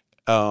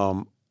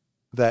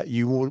that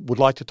you would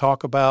like to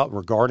talk about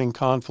regarding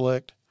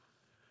conflict?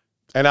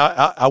 And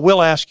I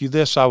will ask you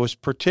this: I was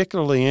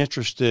particularly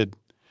interested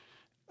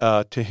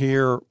to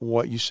hear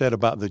what you said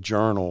about the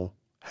journal,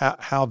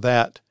 how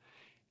that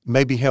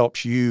maybe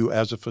helps you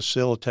as a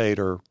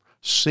facilitator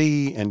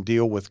see and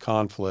deal with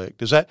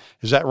conflict. Is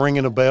that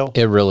ringing a bell?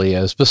 It really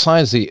is.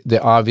 Besides the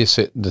obvious,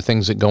 the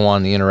things that go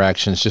on, the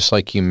interactions, just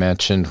like you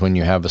mentioned, when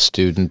you have a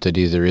student that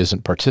either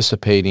isn't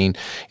participating,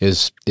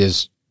 is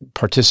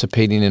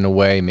participating in a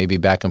way, maybe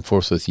back and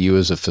forth with you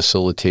as a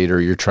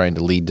facilitator, you're trying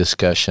to lead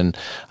discussion.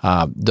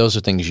 Those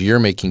are things you're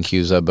making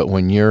cues of. But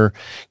when you're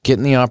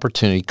getting the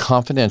opportunity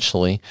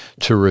confidentially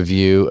to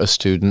review a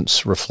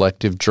student's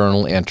reflective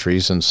journal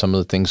entries, and some of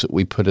the things that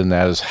we put in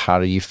that is, how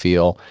do you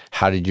feel?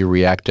 How did you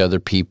react to other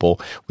people?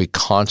 We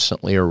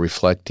constantly are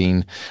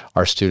reflecting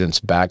our students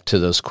back to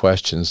those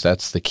questions.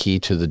 That's the key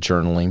to the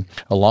journaling,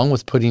 along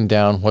with putting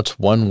down what's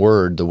one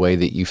word, the way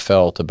that you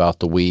felt about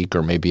the week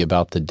or maybe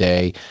about the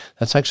day.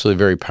 That's actually a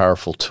very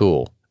powerful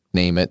tool.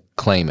 Name it,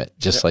 claim it,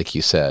 just like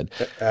you said.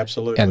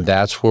 Absolutely. And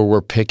that's where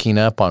we're picking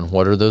up on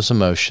what are those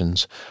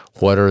emotions,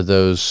 what are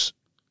those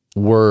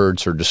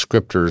words or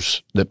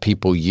descriptors that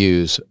people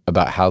use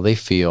about how they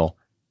feel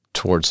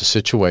towards the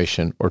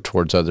situation or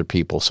towards other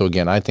people. So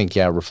again, I think,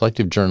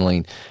 reflective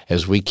journaling,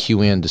 as we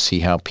cue in to see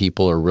how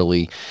people are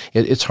really,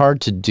 it's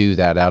hard to do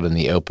that out in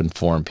the open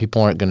forum.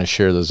 People aren't going to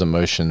share those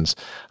emotions,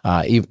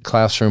 even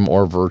classroom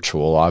or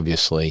virtual,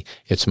 obviously.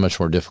 It's much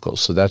more difficult.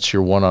 So that's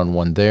your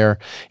one-on-one there.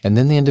 And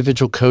then the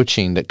individual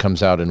coaching that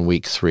comes out in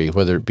week 3,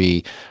 whether it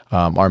be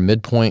our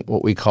midpoint,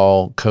 what we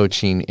call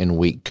coaching in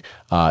week,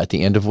 at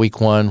the end of week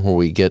 1, where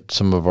we get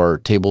some of our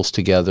tables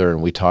together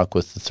and we talk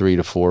with the 3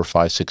 to 4,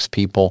 5, 6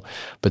 people.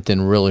 But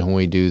then really when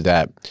we do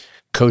that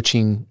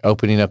coaching,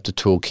 opening up the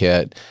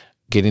toolkit,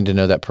 getting to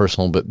know that person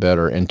a little bit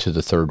better into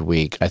the 3rd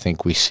week, I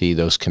think we see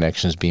those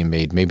connections being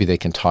made. Maybe they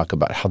can talk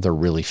about how they're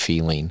really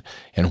feeling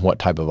and what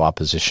type of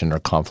opposition or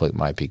conflict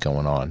might be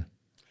going on.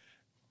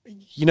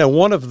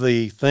 One of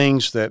the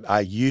things that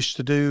I used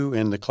to do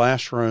in the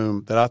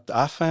classroom that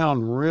I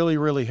found really,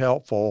 really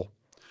helpful,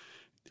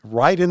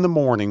 right in the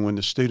morning when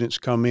the students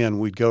come in,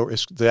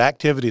 the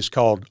activity is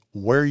called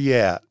 "Where You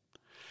At?"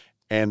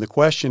 And the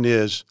question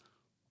is,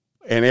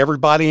 and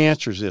everybody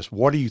answers this,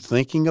 what are you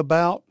thinking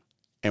about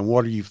and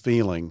what are you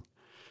feeling?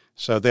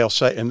 So they'll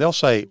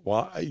say,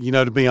 well,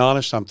 to be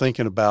honest, I'm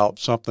thinking about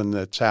something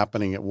that's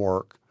happening at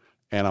work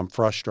and I'm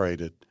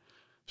frustrated.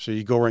 So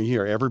you go around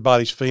here,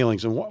 everybody's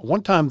feelings. And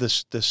one time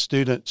this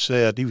student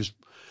said, he was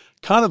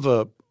kind of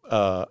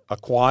a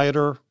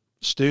quieter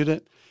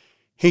student.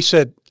 He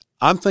said,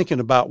 "I'm thinking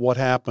about what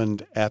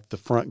happened at the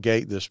front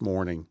gate this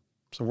morning."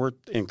 So we're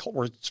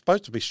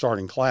supposed to be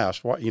starting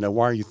class. Why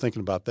are you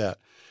thinking about that?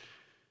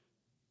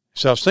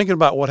 So I was thinking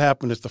about what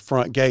happened at the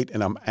front gate,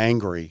 and I'm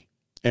angry.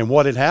 And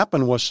what had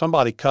happened was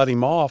somebody cut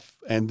him off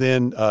and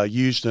then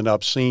used an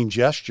obscene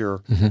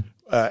gesture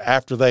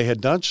after they had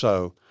done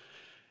so.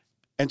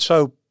 And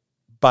so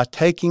by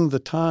taking the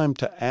time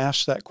to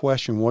ask that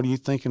question, what are you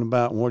thinking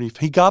about?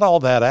 He got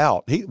all that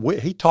out.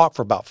 He talked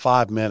for about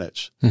 5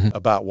 minutes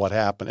about what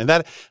happened. And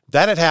that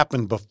had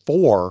happened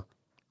before,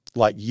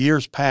 like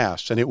years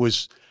past. And it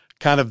was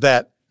kind of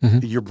that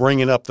you're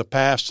bringing up the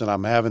past, and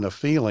I'm having a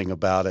feeling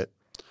about it.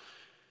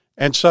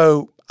 And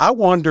so I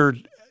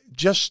wondered,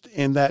 just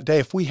in that day,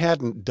 if we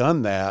hadn't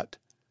done that,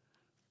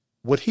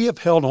 would he have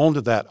held on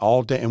to that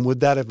all day, and would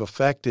that have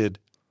affected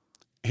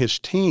his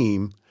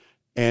team?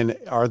 And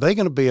are they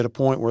going to be at a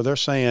point where they're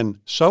saying,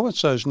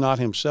 so-and-so's not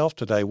himself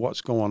today,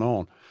 what's going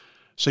on?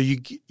 So you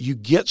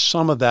get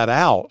some of that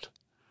out,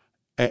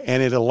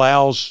 and it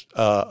allows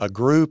a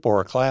group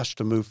or a class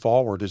to move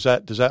forward. Does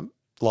that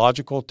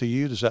logical to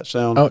you? Does that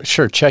sound? Oh,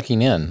 sure.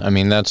 Checking in. I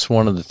mean, that's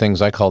one of the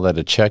things I call that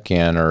a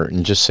check-in,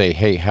 and just say,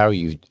 hey, how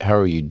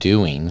are you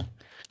doing?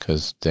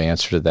 Because the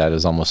answer to that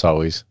is almost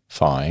always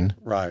fine.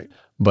 Right.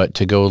 But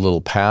to go a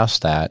little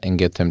past that and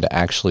get them to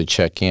actually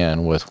check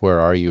in with where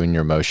are you in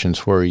your emotions,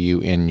 where are you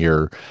in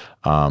your,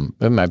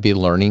 it might be a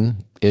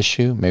learning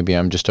issue. Maybe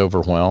I'm just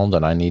overwhelmed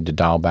and I need to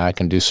dial back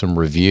and do some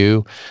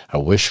review. I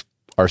wish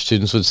our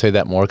students would say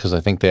that more because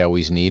I think they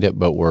always need it,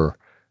 but we're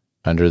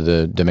under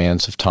the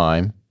demands of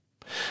time.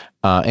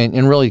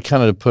 And really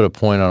kind of to put a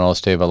point on all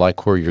this, Dave, I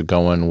like where you're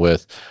going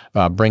with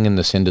bringing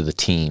this into the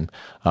team.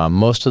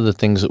 Most of the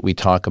things that we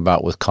talk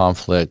about with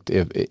conflict,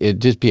 if it'd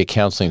just be a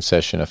counseling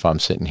session if I'm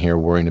sitting here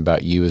worrying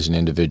about you as an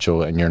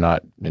individual and you're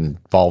not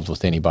involved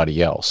with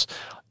anybody else.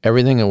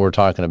 Everything that we're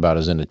talking about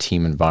is in a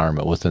team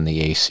environment within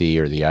the AC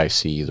or the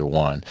IC, either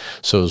one.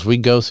 So as we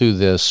go through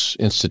this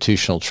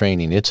institutional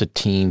training, it's a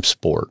team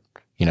sport.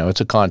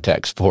 It's a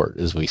contact sport,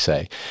 as we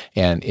say,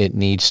 and it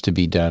needs to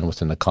be done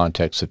within the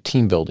context of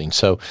team building.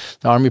 So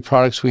the Army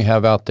products we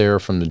have out there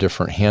from the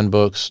different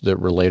handbooks that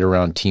relate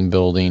around team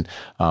building.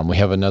 We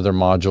have another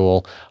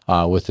module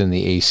within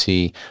the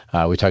AC.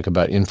 We talk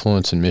about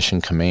influence and mission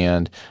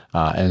command,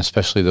 and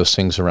especially those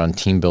things around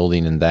team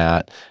building and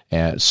that.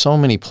 And so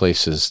many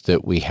places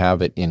that we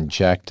have it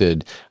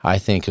injected, I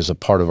think, as a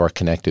part of our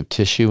connective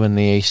tissue in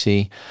the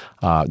AC.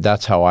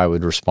 That's how I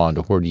would respond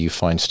to where do you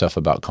find stuff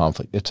about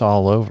conflict. It's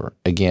all over.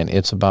 Again,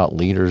 it's about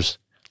leaders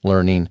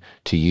learning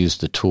to use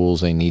the tools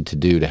they need to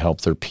do to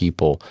help their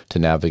people to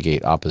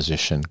navigate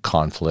opposition,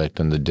 conflict,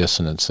 and the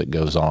dissonance that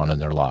goes on in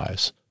their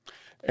lives.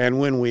 And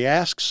when we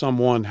ask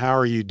someone, how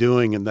are you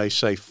doing, and they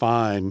say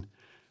fine,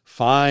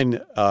 fine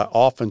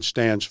often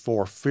stands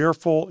for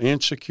fearful,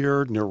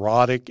 insecure,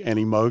 neurotic, and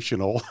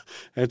emotional.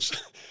 It's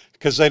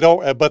because they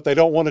don't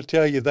want to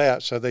tell you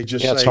that, so they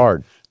just say it's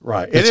hard.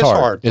 Right. It's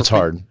hard. It's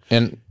hard.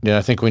 And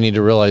I think we need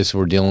to realize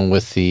we're dealing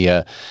with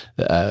a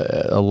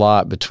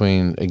lot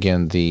between,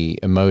 again, the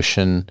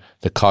emotion,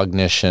 the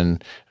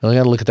cognition. We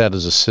got to look at that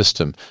as a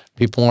system.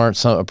 People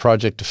aren't a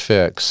project to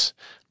fix,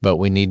 but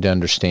we need to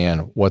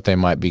understand what they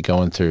might be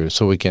going through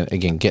so we can,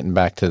 again, getting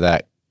back to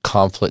that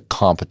conflict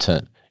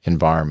competent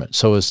environment.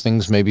 So as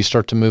things maybe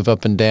start to move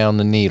up and down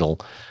the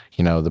needle,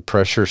 the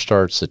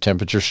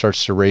temperature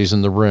starts to raise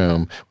in the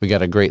room. We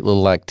got a great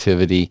little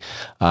activity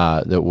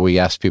that we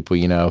ask people,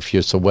 if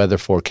it's a weather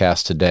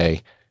forecast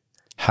today,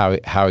 how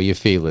are you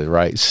feeling,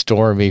 right?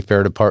 Stormy,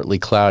 fair to partly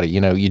cloudy.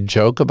 You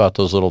joke about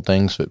those little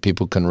things, but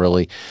people can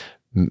really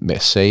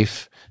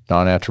safe,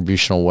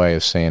 non-attributional way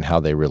of saying how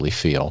they really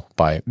feel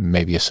by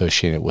maybe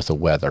associating it with a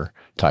weather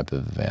type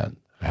of event,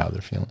 how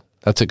they're feeling.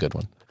 That's a good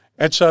one.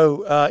 And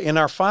so in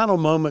our final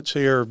moments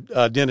here,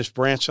 Dennis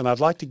Branson,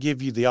 I'd like to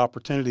give you the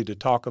opportunity to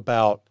talk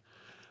about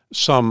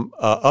some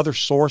other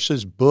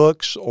sources,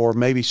 books, or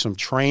maybe some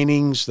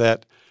trainings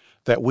that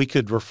we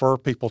could refer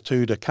people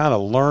to kind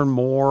of learn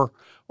more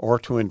or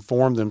to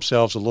inform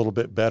themselves a little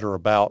bit better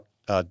about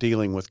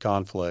dealing with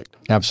conflict.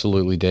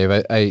 Absolutely,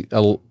 Dave. I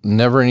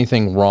never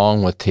anything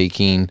wrong with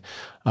taking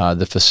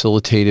the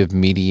facilitative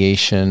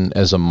mediation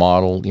as a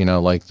model,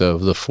 like the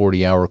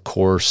 40-hour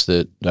course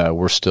that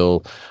we're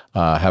still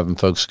having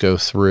folks go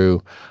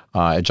through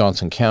at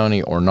Johnson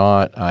County or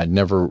not. I'd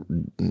never,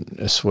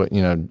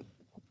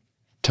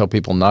 tell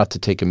people not to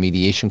take a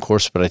mediation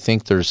course, but I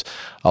think there's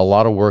a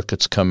lot of work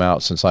that's come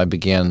out since I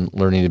began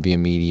learning to be a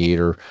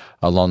mediator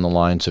along the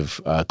lines of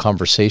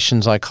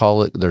conversations, I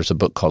call it. There's a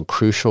book called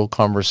Crucial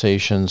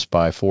Conversations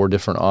by 4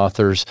 different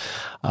authors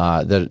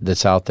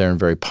that's out there and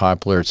very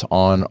popular. It's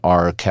on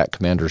our CAT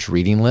Commander's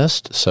reading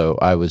list. So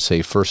I would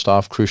say, first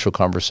off, Crucial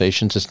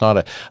Conversations. It's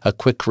not a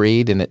quick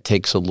read, and it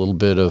takes a little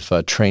bit of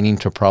training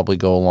to probably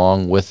go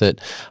along with it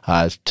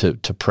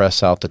to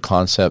press out the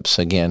concepts.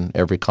 Again,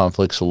 every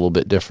conflict's a little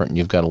bit different, and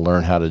you've got to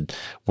learn how to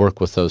work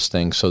with those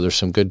things. So there's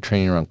some good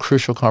training around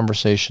Crucial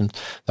Conversations.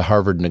 The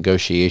Harvard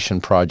Negotiation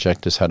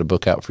Project has had a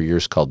book out for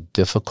years called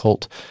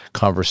Difficult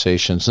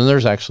Conversations. And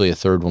there's actually a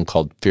third one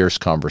called Fierce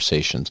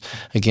Conversations.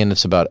 Again,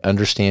 it's about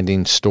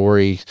understanding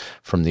story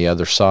from the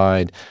other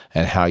side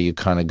and how you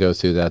kind of go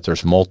through that.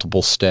 There's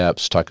multiple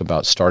steps. Talk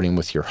about starting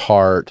with your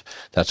heart.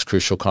 That's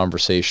Crucial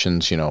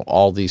Conversations.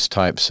 All these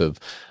types of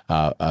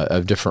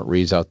different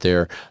reads out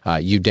there.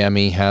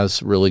 Udemy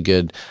has really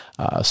good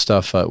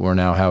stuff. We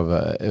now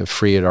have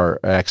free at our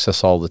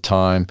access all the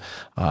time.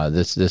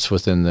 That's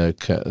within the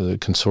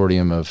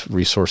consortium of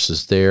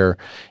resources there.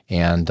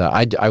 And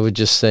I would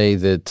just say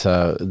that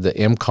the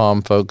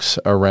MCOM folks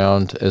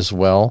around as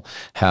well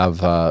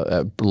have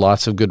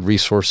lots of good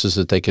resources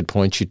that they could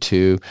point you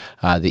to.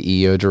 The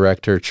EO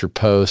director at your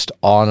post,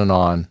 on and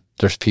on.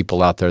 there's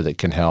people out there that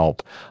can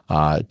help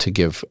to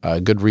give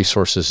good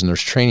resources, and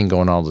there's training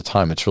going all the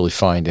time. It's really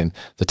finding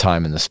the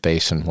time and the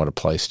space and what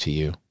applies to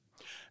you.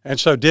 And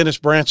so, Dennis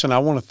Branson, I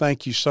want to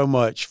thank you so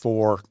much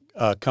for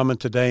coming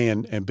today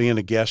and being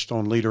a guest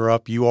on Leader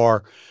Up. You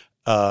are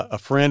a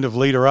friend of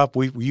Leader Up.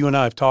 You and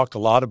I have talked a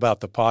lot about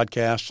the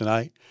podcast, and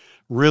I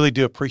really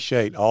do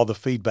appreciate all the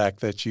feedback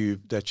that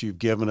you've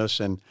given us.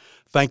 And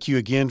thank you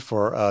again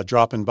for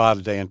dropping by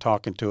today and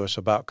talking to us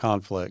about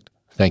conflict.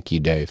 Thank you,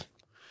 Dave.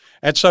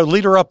 And so,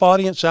 Leader Up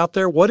audience out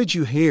there, what did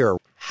you hear?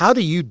 How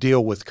do you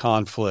deal with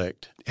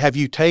conflict? Have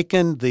you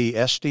taken the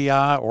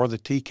SDI or the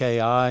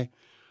TKI?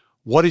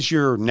 What is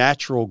your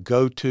natural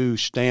go-to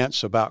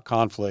stance about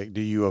conflict?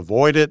 Do you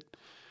avoid it?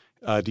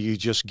 Do you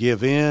just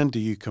give in? Do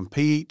you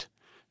compete?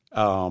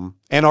 And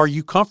are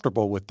you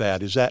comfortable with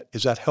that? Is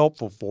that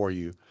helpful for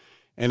you?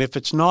 And if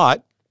it's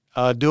not,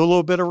 do a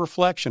little bit of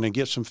reflection and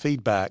get some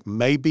feedback.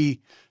 Maybe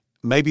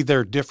there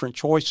are different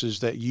choices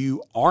that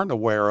you aren't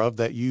aware of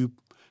that you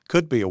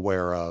could be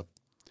aware of.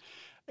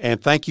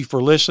 And thank you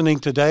for listening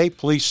today.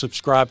 Please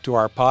subscribe to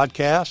our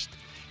podcast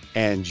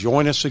and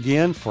join us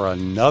again for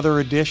another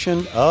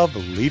edition of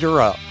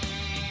Leader Up.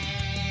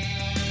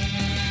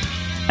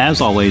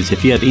 As always,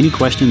 if you have any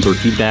questions or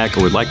feedback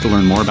or would like to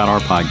learn more about our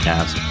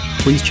podcast,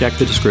 please check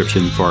the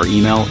description for our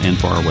email and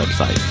for our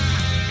website.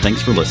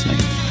 Thanks for listening.